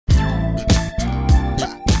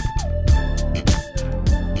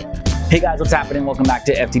Hey guys, what's happening? Welcome back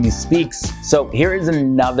to FTD Speaks. So here is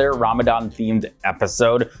another Ramadan themed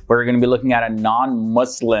episode where we're going to be looking at a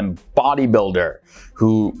non-Muslim bodybuilder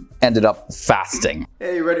who ended up fasting.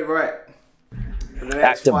 Hey, you ready? Right. For the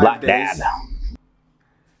next Active 5 Black days, Dad.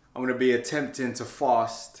 I'm going to be attempting to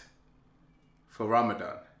fast for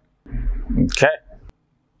Ramadan. Okay.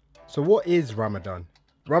 So what is Ramadan?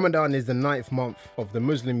 Ramadan is the 9th month of the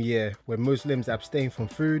Muslim year where Muslims abstain from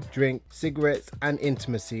food, drink, cigarettes and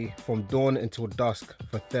intimacy from dawn until dusk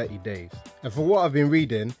for 30 days. And for what I've been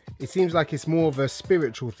reading, it seems like it's more of a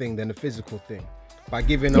spiritual thing than a physical thing. By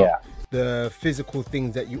giving up the physical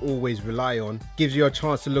things that you always rely on, gives you a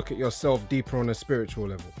chance to look at yourself deeper on a spiritual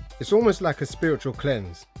level. It's almost like a spiritual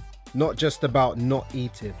cleanse, not just about not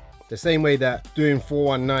eating. The same way that doing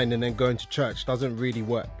 419 and then going to church doesn't really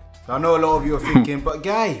work. I know a lot of you are thinking, but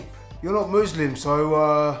Gabe, you're not Muslim,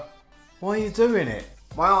 so why are you doing it?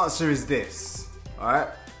 My answer is this, alright?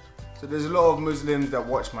 So there's a lot of Muslims that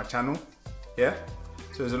watch my channel, yeah?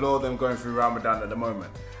 So there's a lot of them going through Ramadan at the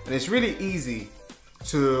moment. And it's really easy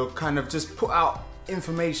to kind of just put out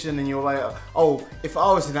information and you're like, oh, if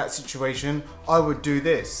I was in that situation, I would do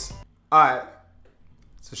this. Alright,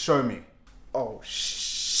 so show me. Oh,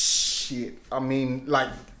 shit. I mean, like,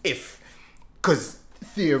 because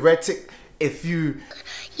theoretic, if you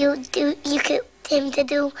get him to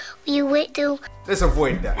do, you would do. Let's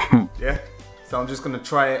avoid that, yeah? So I'm just gonna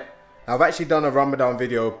try it. I've actually done a Ramadan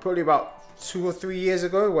video probably about 2 or 3 years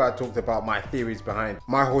ago where I talked about my theories behind.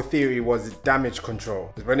 My whole theory was damage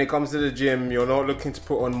control. When it comes to the gym, you're not looking to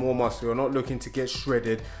put on more muscle, you're not looking to get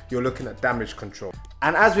shredded, you're looking at damage control.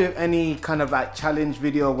 And as with any kind of like challenge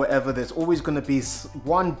video or whatever, there's always gonna be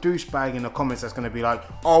one douchebag in the comments that's gonna be like,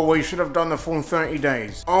 oh, well, you should have done the full 30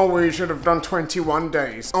 days. Oh, well, you should have done 21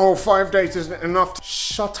 days. Oh, 5 days isn't enough.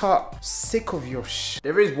 Shut up. Sick of your shit.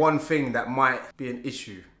 There is one thing that might be an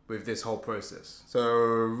issue with this whole process. So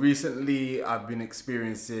recently I've been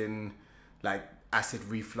experiencing like acid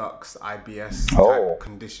reflux, IBS type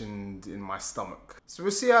conditions in my stomach. So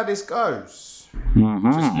we'll see how this goes. Just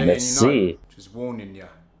letting you know, just warning you,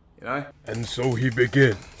 you know? And so he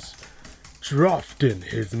begins, drafting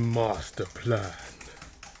his master plan.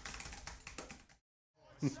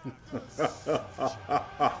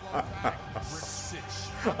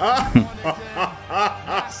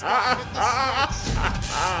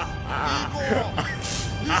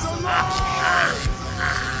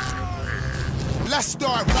 Let's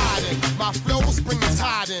start riding. My flow will spring the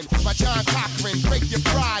tide in. My John Cochran, break your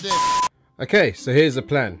pride in. Okay, so here's the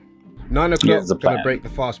plan. 9 o'clock, gonna break the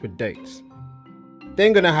fast with dates.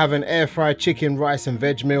 Then gonna have an air fried chicken, rice and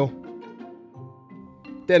veg meal.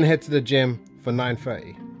 Then head to the gym for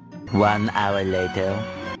 9:30. 1 hour later.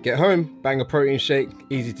 Get home, bang a protein shake,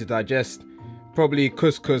 easy to digest. Probably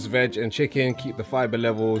couscous, veg and chicken, keep the fiber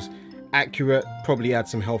levels accurate. Probably add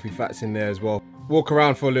some healthy fats in there as well. Walk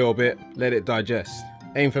around for a little bit, let it digest.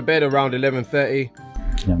 Aim for bed around 11:30.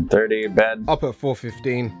 11:30, bed. Up at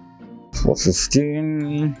 4:15.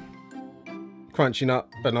 4:15. Crunchy nut,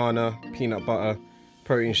 banana, peanut butter,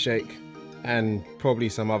 protein shake, and probably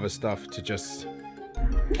some other stuff to just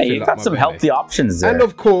Hey, you got some healthy options there. And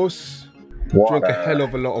of course, water. Drink a hell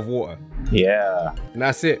of a lot of water. Yeah. And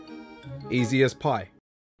that's it. Easy as pie.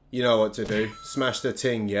 You know what to do. Smash the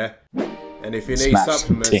ting, yeah? And if you need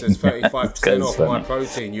supplements, there's 35% off my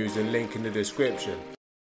protein using link in the description.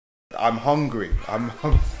 I'm hungry. I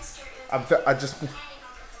just...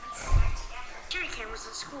 Security cameras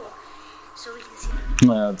in school, so we can see.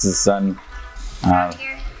 Well, it's his son. And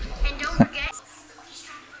don't forget.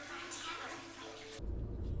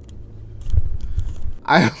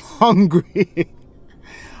 I'm hungry.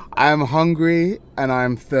 I'm hungry and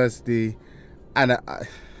I'm thirsty. And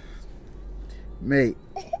mate,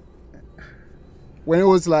 when it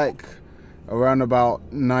was like around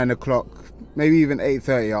about 9 o'clock, maybe even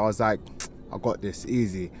 8:30, I was like, I got this,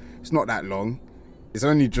 easy. It's not that long. It's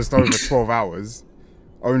only just over 12 hours,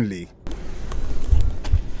 only.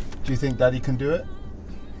 Do you think Daddy can do it?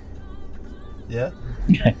 Yeah?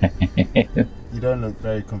 You don't look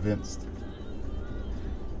very convinced.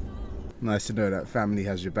 Nice to know that family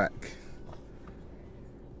has your back.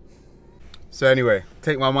 So anyway,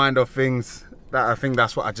 take my mind off things. I think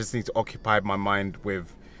that's what I just need to occupy my mind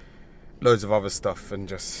with loads of other stuff and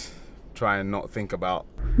just try and not think about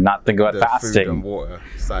fasting. Food and water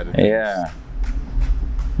side of things. Yeah.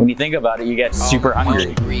 When you think about it, you get super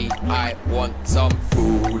hungry. I want some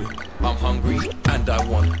food. I'm hungry and I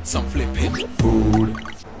want some flipping food.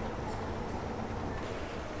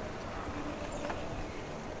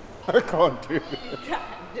 I can't do this. You can,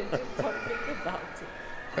 just don't think about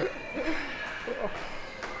it.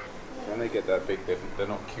 Trying to get that big, they're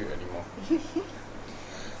not cute anymore.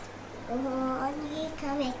 Only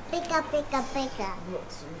coming bigger, bigger, bigger. Not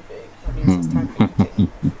too big. That means it's time for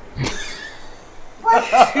eating.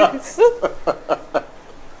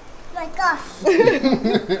 My gosh.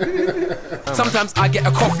 Sometimes I get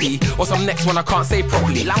a coffee or some next one I can't say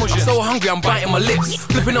properly. I'm so hungry I'm biting my lips.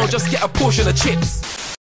 Flipping out, just get a portion of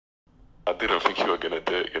chips. I didn't think you were gonna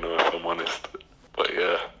do it, you know, if I'm honest. But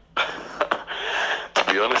yeah,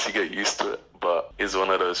 to be honest, you get used to it. But it's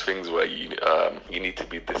one of those things where you need to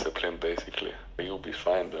be disciplined, basically. You'll be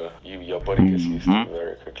fine though. Your body gets used to it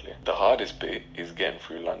very quickly. The hardest bit is getting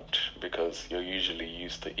through lunch because you're usually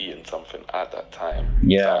used to eating something at that time.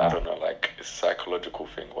 Yeah. So, I don't know, like it's a psychological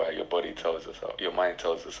thing where your body tells itself, your mind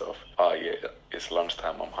tells itself, oh yeah, it's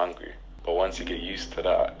lunchtime, I'm hungry. But once you get used to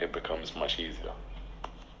that, it becomes much easier.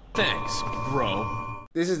 Thanks, bro.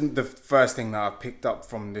 This isn't the first thing that I've picked up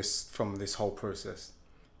from this whole process.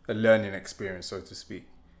 A learning experience, so to speak.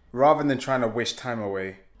 Rather than trying to wish time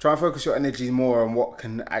away, try and focus your energy more on what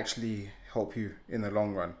can actually help you in the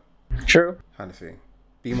long run. True. Kind of thing.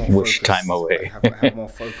 Be more Wish focused. time away. have more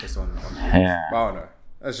focus on Yeah. I don't know.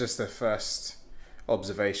 That's just the first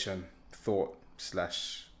observation, thought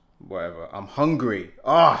 / whatever. I'm hungry.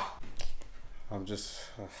 I'm just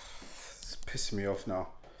it's pissing me off now.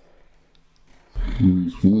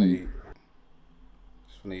 Just want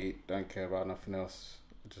to eat. Don't care about nothing else.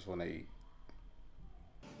 I just want to eat.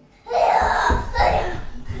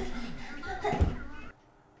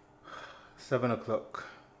 Seven o'clock.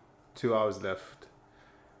 2 hours left.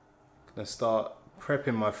 Gonna start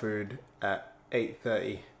prepping my food at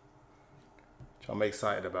 8:30, which I'm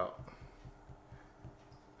excited about.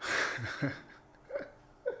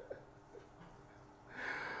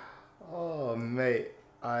 Oh mate,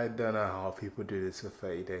 I don't know how people do this for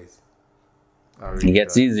 30 days. It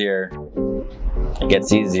gets easier. It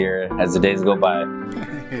gets easier as the days go by.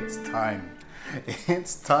 It's time.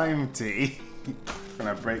 It's time to eat. I'm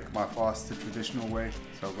gonna break my fast the traditional way.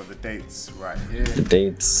 So I've got the dates right here. The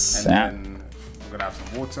dates. And then I'm gonna have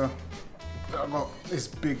some water. I've got this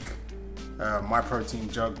big My Protein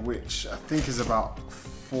jug, which I think is about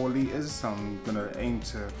 4 liters. So I'm gonna aim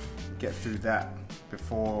to get through that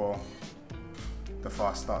before the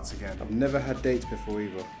fast starts again. I've never had dates before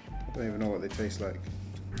either. I don't even know what they taste like.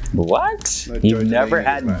 What? No, You've Joe never Delaney's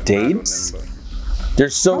had like dates? mad on them, They're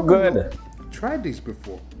so good. but tried these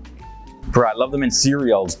before. Bro, I love them in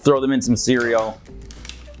cereals. Throw them in some cereal.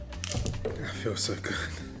 I feel so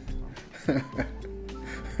good.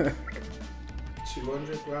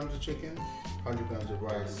 200 grams of chicken, 100 grams of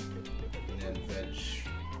rice, and then veg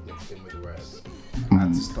mixed in with the rice. I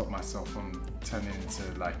had to stop myself from turning into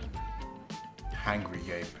like hangry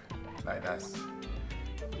Gabe. Like that's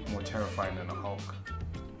more terrifying than a Hulk.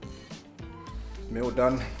 Meal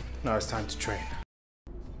done. Now it's time to train.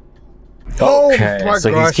 Okay, Oh my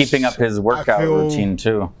so gosh. he's keeping up his workout I feel routine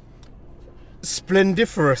too.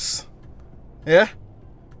 Splendiferous. Yeah?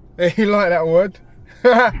 You like that word?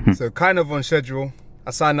 So kind of on schedule.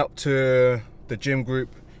 I signed up to the gym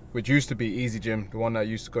group, which used to be Easy Gym, the one that I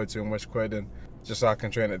used to go to in West Croydon, just so I can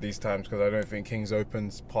train at these times because I don't think King's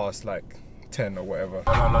opens past like 10 or whatever.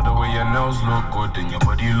 I love the way your nails look good and your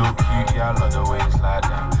body look cute. Yeah, I love the way it's like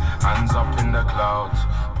that. Hands up in the clouds,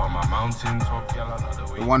 on my mountain top. Yeah, I love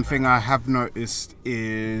the way. The one thing I have noticed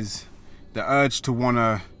is the urge to want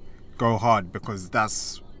to go hard because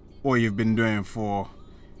that's all you've been doing for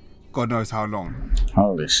God knows how long.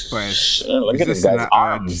 Holy But it's shit, look at this resisting guy's that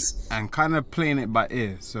arms. urge and kind of playing it by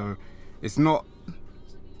ear. So it's not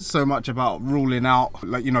so much about ruling out,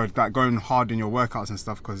 like, you know, like going hard in your workouts and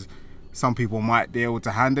stuff, because some people might be able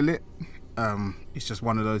to handle it. It's just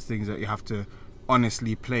one of those things that you have to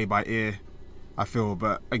honestly play by ear, I feel.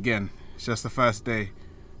 But again, it's just the first day,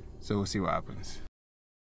 so we'll see what happens.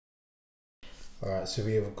 Alright, so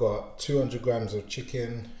we have got 200 grams of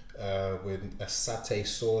chicken with a satay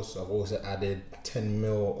sauce. I've also added 10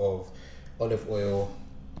 ml of olive oil,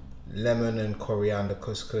 lemon and coriander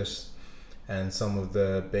couscous, and some of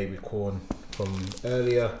the baby corn from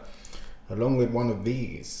earlier, along with one of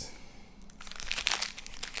these.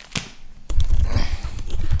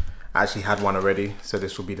 I actually had one already, so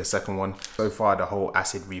this will be the second one. So far, the whole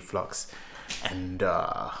acid reflux and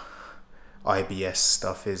IBS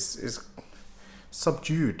stuff is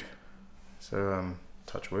subdued. So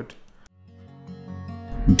touch wood.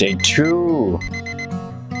 Day 2.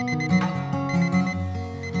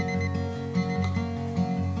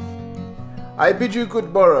 I bid you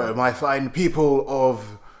good morrow, my fine people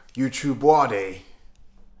of YouTube Wade.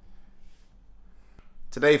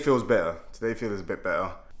 Today feels better. Today feels a bit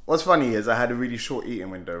better. What's funny is I had a really short eating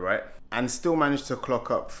window, right? And still managed to clock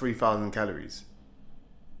up 3,000 calories.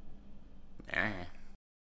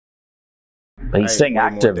 But he's staying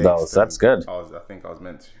active though, so that's good. I think I was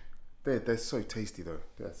meant to. They're so tasty though.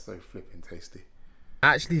 They're so flipping tasty.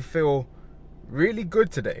 I actually feel really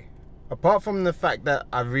good today. Apart from the fact that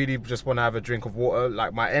I really just want to have a drink of water,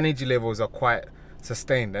 like my energy levels are quite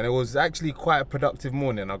sustained, and it was actually quite a productive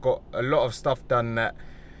morning. I got a lot of stuff done that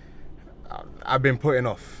I've been putting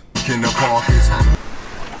off.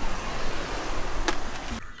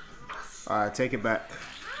 Alright, take it back.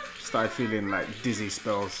 Started feeling like dizzy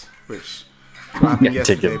spells, which happened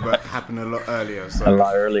yesterday, but happened a lot earlier. So a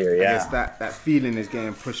lot earlier, yeah. I guess that feeling is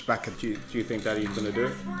getting pushed back. Do you think Daddy's gonna do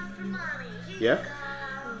it? Yeah?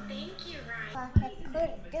 I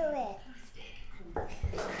couldn't do it.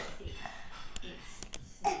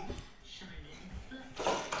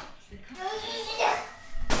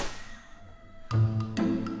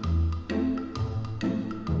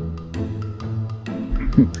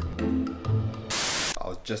 I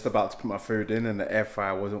was just about to put my food in and the air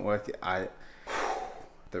fryer wasn't working.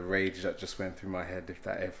 The rage that just went through my head if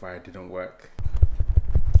that air fryer didn't work.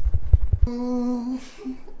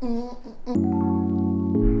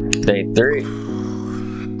 Day 3.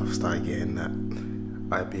 I've started getting that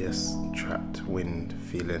IBS trapped wind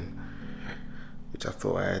feeling, which I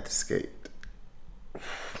thought I had escaped.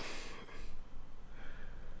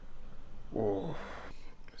 Oh,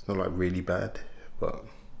 it's not like really bad, but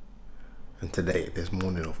and today, this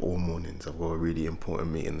morning of all mornings, I've got a really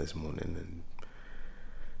important meeting this morning, and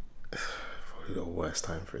probably the worst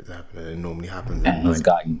time for it to happen. And it normally happens at And night. he's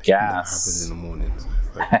got It gas. happens in the morning. So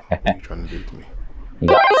it's like, what are you trying to do to me? You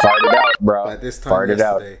got farted out, bro. Like this time Farted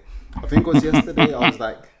out. yesterday, I think it was yesterday, I was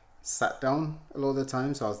like sat down a lot of the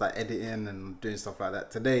time, so I was like editing and doing stuff like that.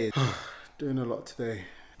 Today, doing a lot today.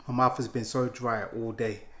 My mouth has been so dry all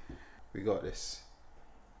day. We got this.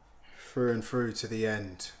 Through and through to the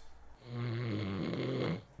end.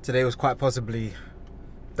 Today was quite possibly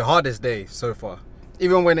the hardest day so far.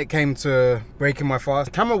 Even when it came to breaking my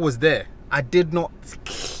fast, camera was there. I did not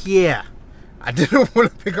care. I didn't want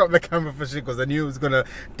to pick up the camera for shit because I knew it was going to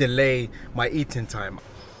delay my eating time.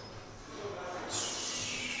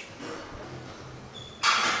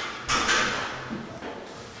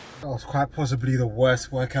 That was quite possibly the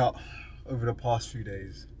worst workout over the past few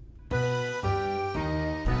days.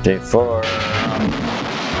 Day 4.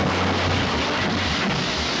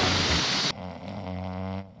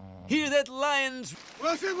 Hear that, lions?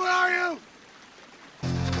 Wilson, where are you?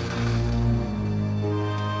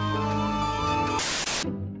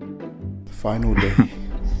 Final day.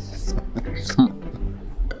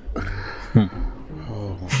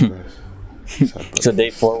 Oh my gosh. So day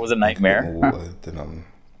 4 was a nightmare. Water, then I'm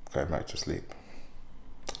going back to sleep.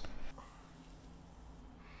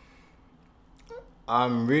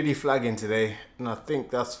 I'm really flagging today, and I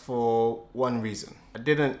think that's for one reason. I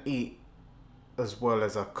didn't eat as well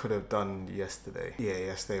as I could have done yesterday. Yeah,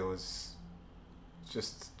 yesterday was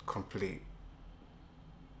just complete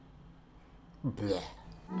bleh.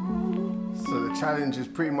 So the challenge is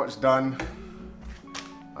pretty much done.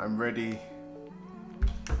 I'm ready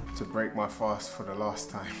to break my fast for the last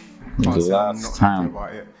time. Can't say I'm not happy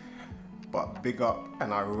about it, but big up,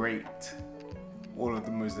 and I rate all of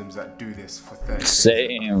the Muslims that do this for 30 days.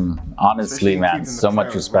 Same. Honestly, man, so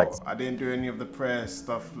much respect. I didn't do any of the prayer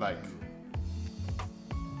stuff, like,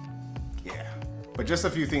 yeah. But just a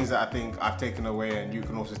few things that I think I've taken away and you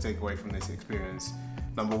can also take away from this experience.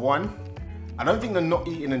 Number one, I don't think the not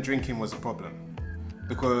eating and drinking was a problem,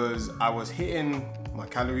 because I was hitting my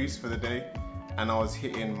calories for the day and I was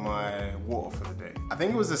hitting my water for the day. I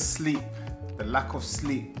think it was the lack of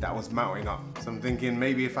sleep that was mounting up. So I'm thinking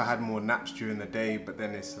maybe if I had more naps during the day, but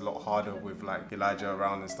then it's a lot harder with like Elijah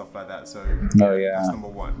around and stuff like that. So oh yeah, that's number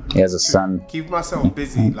one. He has a son. Keep myself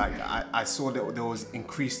busy. Like I saw that there was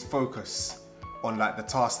increased focus on like the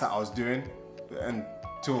tasks that I was doing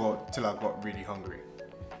until I got really hungry.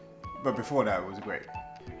 But before that, it was great.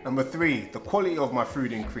 Number 3, the quality of my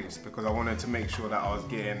food increased because I wanted to make sure that I was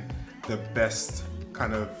getting the best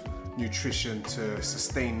kind of nutrition to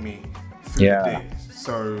sustain me through the day.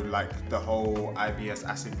 So like the whole IBS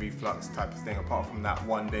acid reflux type of thing, apart from that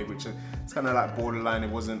one day, which it's kind of like borderline, it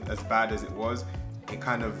wasn't as bad as it was, it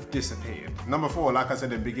kind of dissipated. Number 4, like I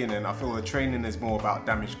said in the beginning, I feel the training is more about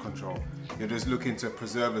damage control. You're just looking to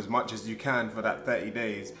preserve as much as you can for that 30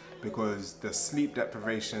 days because the sleep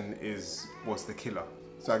deprivation was the killer.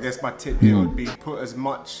 So I guess my tip here would be put as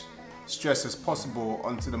much stress as possible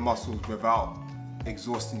onto the muscles without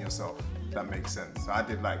exhausting yourself, if that makes sense. So I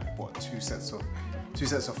did like, what, 2 sets of 2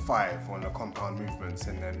 sets of 5 on the compound movements,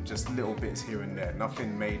 and then just little bits here and there.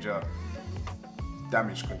 Nothing major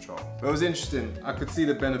damage control. But it was interesting. I could see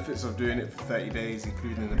the benefits of doing it for 30 days,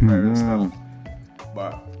 including the prayer and stuff.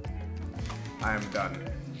 But I am done.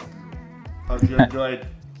 Hope you enjoyed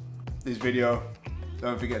this video.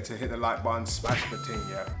 Don't forget to hit the like button, smash the ting,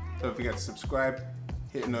 yeah. Don't forget to subscribe,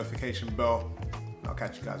 hit the notification bell. I'll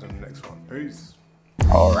catch you guys on the next one. Peace.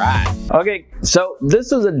 All right. Okay, so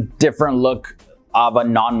this was a different look of a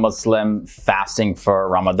non-Muslim fasting for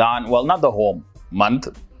Ramadan. Well, not the whole month,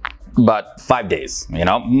 but 5 days, you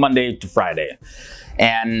know, Monday to Friday.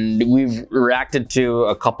 And we've reacted to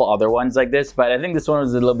a couple other ones like this, but I think this one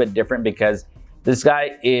was a little bit different because this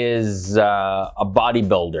guy is a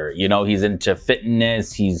bodybuilder. You know, he's into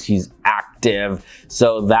fitness, he's active.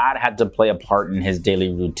 So that had to play a part in his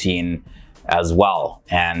daily routine as well.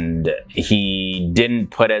 And he didn't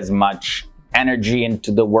put as much energy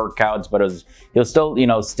into the workouts, but he was still, you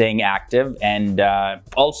know, staying active. And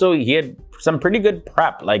also he had some pretty good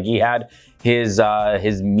prep. Like he had his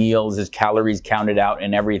meals, his calories counted out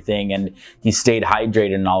and everything, and he stayed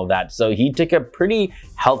hydrated and all of that. So he took a pretty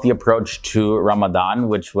healthy approach to Ramadan,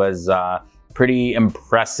 which was pretty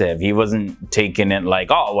impressive. He wasn't taking it like,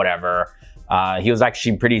 oh, whatever. He was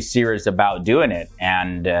actually pretty serious about doing it.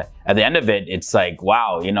 And at the end of it, it's like,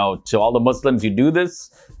 wow, you know, to all the Muslims who do this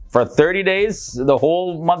for 30 days, the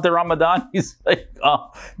whole month of Ramadan, he's like,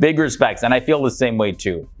 oh, big respects. And I feel the same way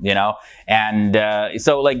too, you know? And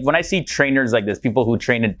so like when I see trainers like this, people who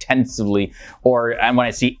train intensively, and when I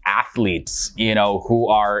see athletes, you know, who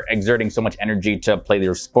are exerting so much energy to play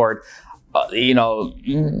their sport, you know,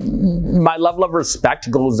 my level of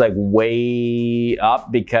respect goes like way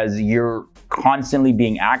up because you're constantly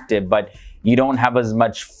being active, but you don't have as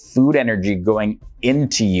much food energy going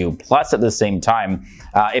into you. Plus, at the same time,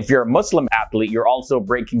 if you're a Muslim athlete, you're also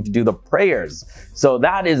breaking to do the prayers. So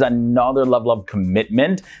that is another level of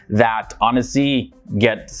commitment that honestly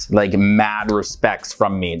gets like mad respects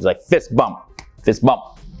from me. It's like fist bump, fist bump.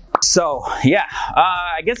 So yeah,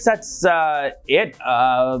 I guess that's it.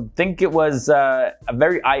 I think it was a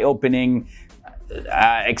very eye-opening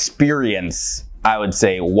experience, I would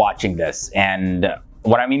say, watching this. And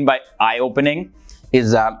what I mean by eye-opening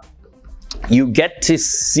is that you get to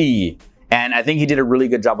see, and I think he did a really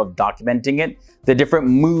good job of documenting it, the different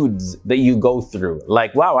moods that you go through.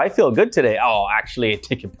 Like, wow, I feel good today. Oh, actually,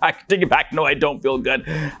 take it back. No, I don't feel good.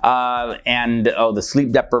 And oh, the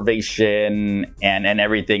sleep deprivation and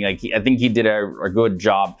everything. Like, I think he did a good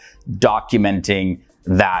job documenting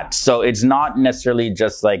that. So it's not necessarily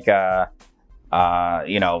just like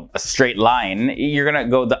you know, a straight line. You're gonna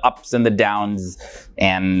go the ups and the downs,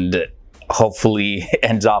 and hopefully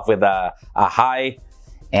ends off with a high.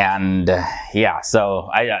 And yeah, so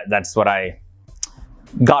that's what I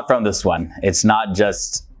got from this one. It's not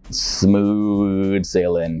just smooth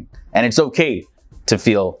sailing, and it's okay to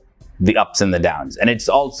feel the ups and the downs, and it's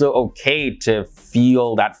also okay to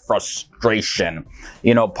feel that frustration.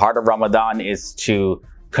 You know, part of Ramadan is to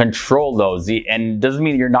control those, and doesn't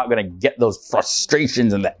mean you're not going to get those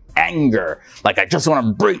frustrations and the anger, like I just want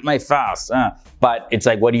to break my fast, but it's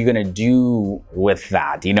like, what are you going to do with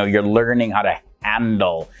that? You know, you're learning how to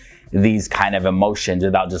handle these kind of emotions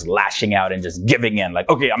without just lashing out and just giving in, like,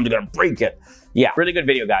 okay, I'm just gonna break it. Yeah, really good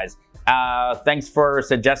video, guys. Thanks for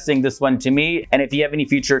suggesting this one to me. And if you have any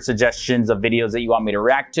future suggestions of videos that you want me to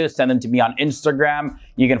react to, send them to me on Instagram.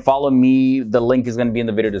 You can follow me. The link is going to be in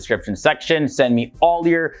the video description section. Send me all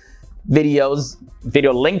your video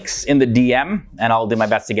links in the DM, and I'll do my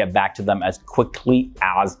best to get back to them as quickly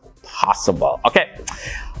as possible. Okay,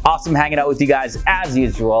 awesome hanging out with you guys as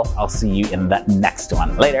usual. I'll see you in the next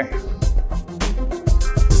one. Later.